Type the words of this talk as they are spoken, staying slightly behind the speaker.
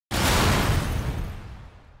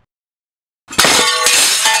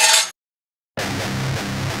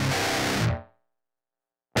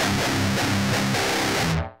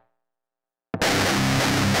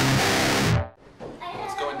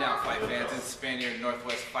Spaniard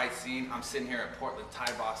Northwest Fight Scene. I'm sitting here at Portland Thai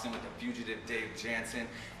Boxing with the fugitive Dave Jansen.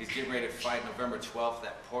 He's getting ready to fight November 12th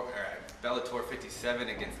at Bellator 57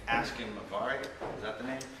 against Ashkan Mavari. Is that the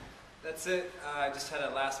name? That's it. I just had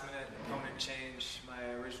a last-minute opponent change. My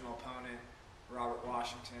original opponent, Robert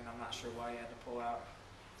Washington, I'm not sure why he had to pull out.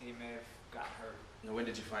 He may have gotten hurt. Now, when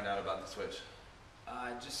did you find out about the switch?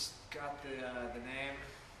 I just got the name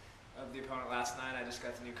of the opponent last night. I just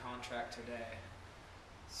got the new contract today.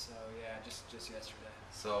 So yeah, just yesterday.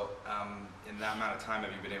 So in that amount of time,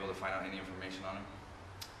 have you been able to find out any information on him?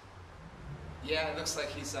 Yeah, it looks like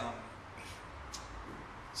he's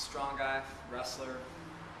strong guy, wrestler,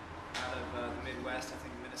 out of the Midwest, I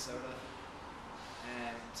think Minnesota.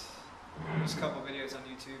 And there's a couple videos on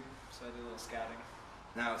YouTube, so I did a little scouting.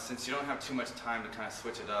 Now, since you don't have too much time to kind of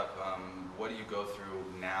switch it up, what do you go through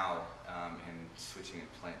now in switching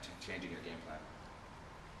and changing your game plan?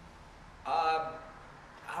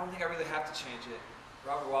 I don't think I really have to change it.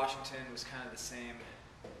 Robert Washington was kind of the same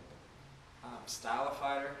style of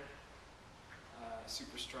fighter,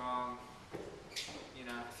 super strong, you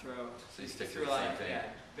know, So you stick to the same thing? Yeah,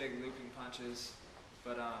 big looping punches.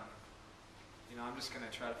 But, you know, I'm just going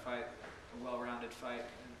to try to fight a well-rounded fight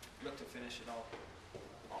and look to finish it all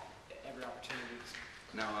every opportunity.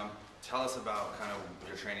 Now, tell us about kind of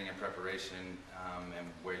your training and preparation and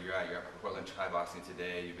where you're at. You're at Portland Thai Boxing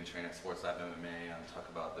today. You've been training at Sports Lab MMA. Talk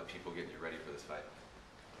about the people getting you ready for this fight.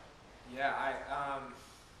 Yeah, I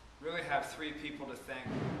really have three people to thank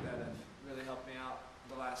that have really helped me out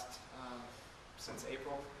the last, since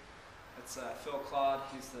April. It's Phil Claude.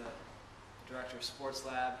 He's the director of Sports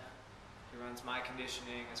Lab. He runs my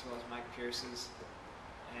conditioning as well as Mike Pierce's.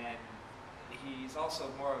 And he's also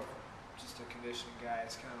more of just a conditioning guy.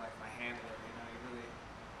 It's kind of like my handler, you know. He really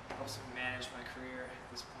helps me manage my career at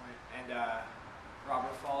this point. And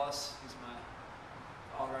Robert Fallis, he's my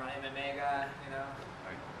all-around MMA guy, you know.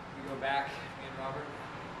 We go back, me and Robert.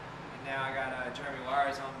 And now I got Jeremy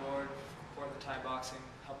Lars on board, Portland Thai Boxing,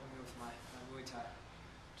 helping me with my Muay Thai.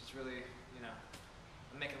 Which is really, you know,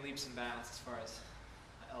 I'm making leaps and bounds as far as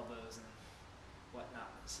my elbows and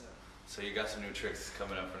whatnot. So you got some new tricks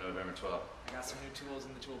coming up for November 12th. I got some new tools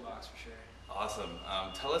in the toolbox for sure. Awesome.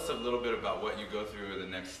 Tell us a little bit about what you go through the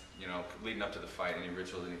next, you know, leading up to the fight. Any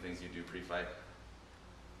rituals, any things you do pre-fight?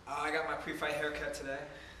 I got my pre-fight haircut today,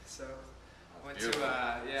 so I went beautiful. to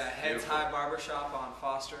Head Thai Barbershop on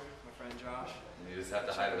Foster, my friend Josh. And you just have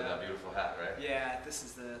to hide it with that beautiful hat, right? Yeah, this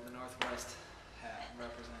is the Northwest hat I'm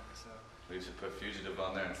representing, so. We should put Fugitive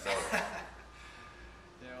on there and sell it.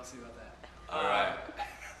 Yeah, we'll see about that. All right.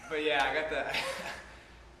 But yeah,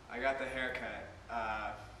 I got the haircut.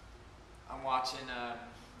 I'm watching,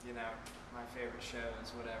 you know, my favorite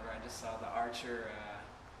shows, whatever. I just saw the Archer,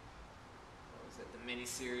 what was it, the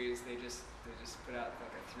mini-series. They just put out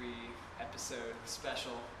like a 3-episode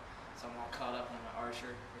special, so I'm all caught up on the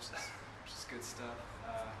Archer, which is good stuff.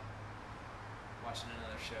 Watching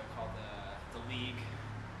another show called The League.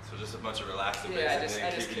 So just a bunch of relaxing I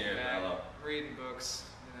basic just keeping kick you back, mellow. reading books,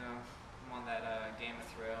 you know. I'm on that Game of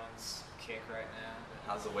Thrones kick right now.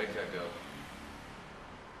 How's the weight cut go?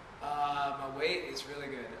 My weight is really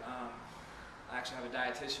good. I actually have a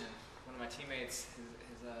dietitian. One of my teammates,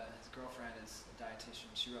 his girlfriend is a dietitian.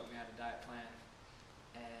 She wrote me out a diet plan,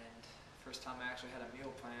 and first time I actually had a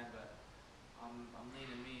meal plan, but I'm lean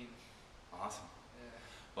and mean. Awesome. Yeah.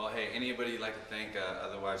 Well, hey, anybody you'd like to thank,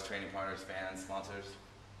 otherwise training partners, fans, sponsors?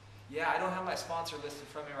 Yeah, I don't have my sponsor listed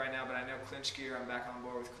from me right now, but I know Clinch Gear. I'm back on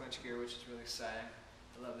board with Clinch Gear, which is really exciting.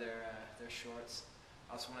 I love their shorts.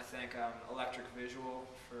 I also want to thank Electric Visual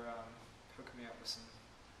for hooking me up with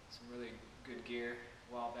some really good gear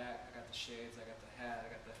a while back. I got the shades, I got the hat, I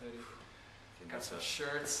got the hoodie, got some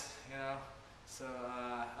shirts, you know. So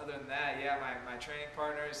other than that, yeah, my training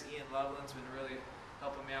partners, Ian Loveland's been really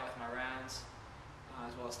helping me out with my rounds,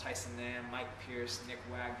 as well as Tyson Nam, Mike Pierce, Nick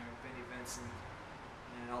Wagner, Benny Vinson,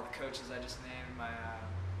 and all the coaches I just named, my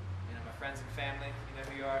you know, my friends and family, you know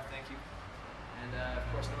who you are, thank you. And of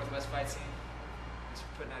course, Northwest Fight Scene. Thanks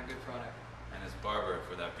for putting out a good product. And his barber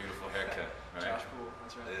for that beautiful haircut, right? Josh Poole,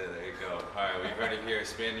 that's right. Yeah, there you go. All right, we've heard it here.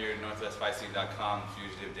 Spaniard, NorthwestFightScene.com,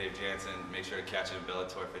 Fugitive Dave Jansen. Make sure to catch him at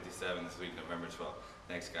Bellator 57 this week, November 12th.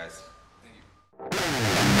 Thanks, guys.